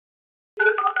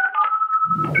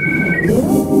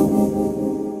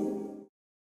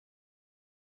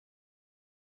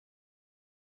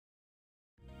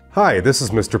Hi, this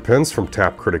is Mr. Pence from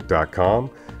TapCritic.com.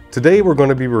 Today we're going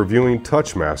to be reviewing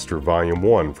TouchMaster Volume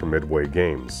 1 from Midway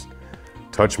Games.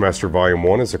 TouchMaster Volume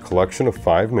 1 is a collection of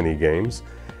 5 mini-games,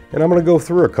 and I'm going to go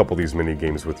through a couple of these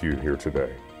mini-games with you here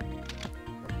today.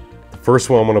 The first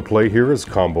one I'm going to play here is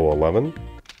Combo 11.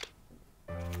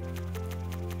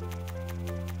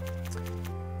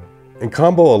 And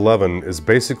Combo 11 is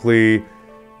basically,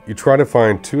 you try to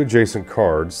find 2 adjacent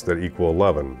cards that equal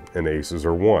 11, and aces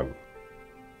are 1.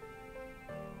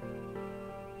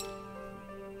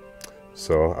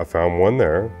 So I found one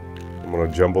there. I'm going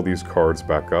to jumble these cards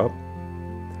back up,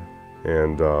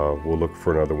 and we'll look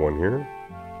for another one here.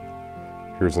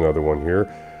 Here's another one here.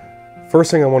 First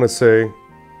thing I want to say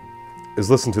is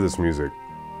listen to this music.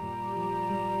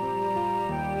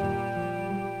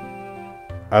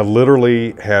 I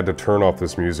literally had to turn off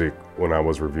this music when I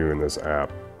was reviewing this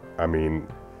app. I mean,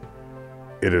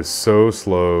 it is so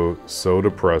slow, so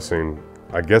depressing.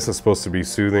 I guess it's supposed to be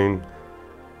soothing.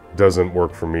 Doesn't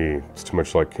work for me. It's too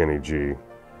much like Kenny G.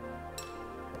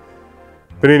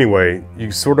 But anyway,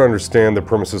 you sort of understand the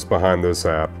premises behind this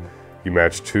app. You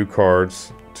match 2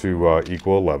 cards to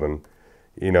equal 11.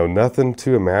 You know, nothing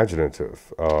too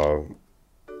imaginative.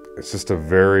 It's just a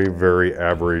very, very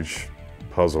average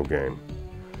puzzle game.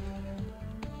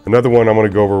 Another one I'm going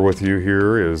to go over with you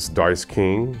here is Dice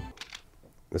King.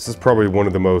 This is probably one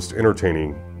of the most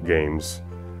entertaining games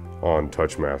on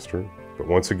TouchMaster. But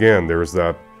once again, there's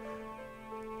that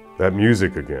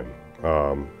music again.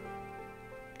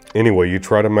 Anyway, you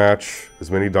try to match as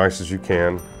many dice as you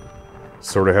can.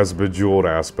 Sort of has a bejeweled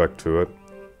aspect to it.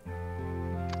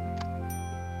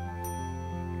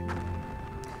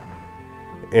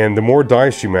 And the more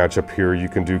dice you match up here, you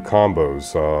can do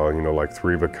combos, you know, like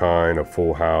 3 of a kind, a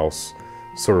full house,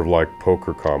 sort of like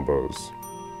poker combos.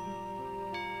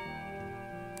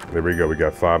 There we go, we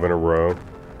got 5 in a row.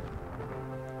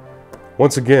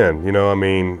 Once again, you know, I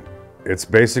mean, it's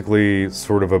basically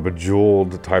sort of a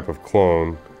bejeweled type of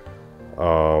clone,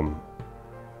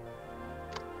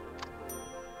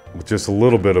 with just a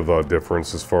little bit of a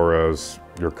difference as far as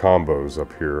your combos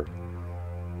up here.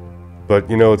 But,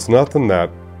 you know, it's nothing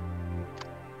that...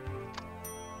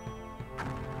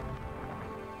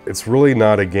 It's really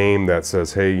not a game that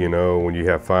says, hey, you know, when you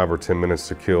have 5 or 10 minutes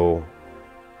to kill,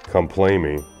 come play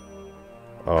me.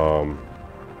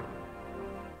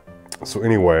 So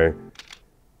anyway...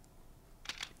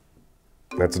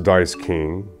 That's Dice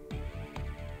King.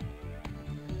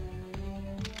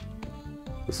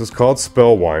 This is called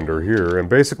Spellwinder here, and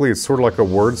basically it's sort of like a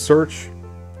word search.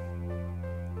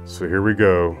 So here we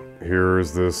go.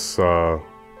 Here's this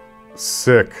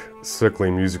sickly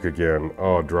music again.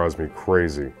 Oh, it drives me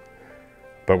crazy.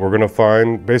 But we're gonna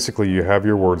find, basically you have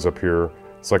your words up here.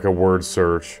 It's like a word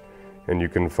search, and you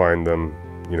can find them,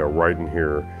 you know, right in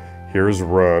here. Here's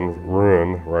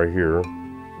ruin right here.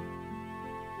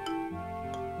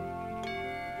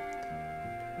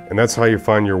 And that's how you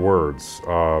find your words.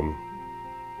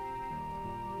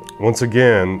 Once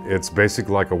again, it's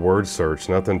basically like a word search,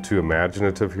 nothing too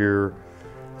imaginative here.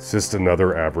 It's just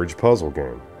another average puzzle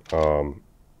game.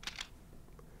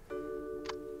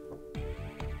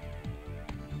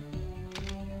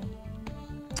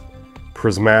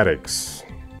 Prismatics.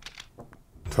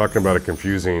 Talking about it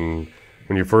confusing.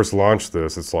 When you first launch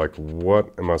this, it's like,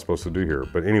 what am I supposed to do here?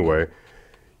 But anyway,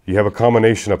 you have a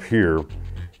combination up here.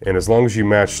 And as long as you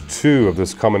match 2 of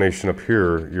this combination up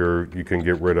here, you can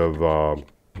get rid of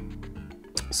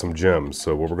some gems.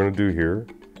 So what we're going to do here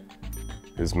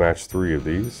is match 3 of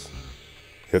these,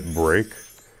 hit break,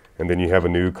 and then you have a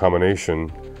new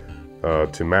combination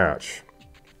to match.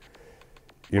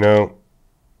 You know,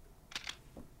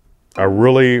 I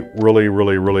really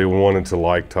wanted to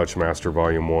like TouchMaster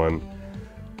Volume 1,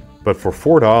 but for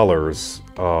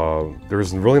 $4,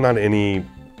 there's really not any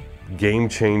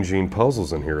game-changing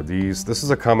puzzles in here. This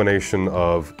is a combination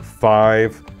of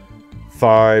 5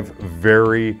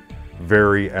 very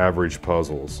average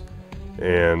puzzles,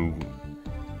 and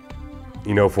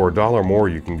you know, for $1 more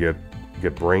you can get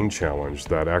Brain Challenge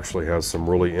that actually has some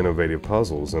really innovative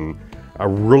puzzles. And I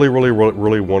really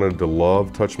wanted to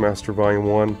love TouchMaster Volume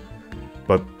 1,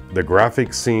 but the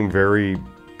graphics seem very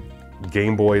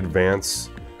Game Boy Advance.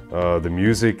 The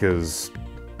music is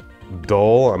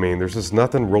dull. I mean, there's just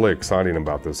nothing really exciting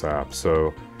about this app.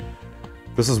 So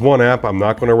this is one app I'm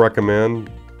not going to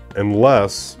recommend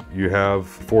unless you have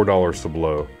 $4 to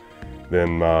blow.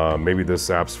 Then maybe this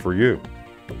app's for you.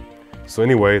 So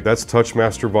anyway, that's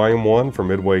TouchMaster Volume 1 from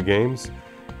Midway Games,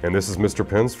 and this is Mr.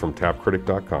 Pence from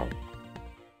TapCritic.com.